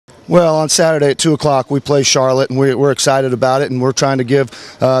Well, on Saturday at 2 o'clock we play Charlotte, and we're excited about it, and we're trying to give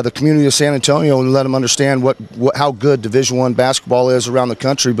the community of San Antonio and let them understand how good Division I basketball is around the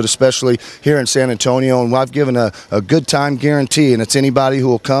country, but especially here in San Antonio. And I've given a good time guarantee, and it's anybody who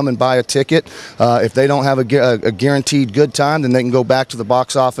will come and buy a ticket. If they don't have a guaranteed good time, then they can go back to the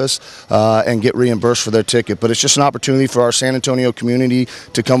box office and get reimbursed for their ticket. But it's just an opportunity for our San Antonio community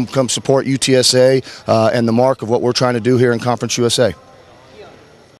to come support UTSA and the mark of what we're trying to do here in Conference USA.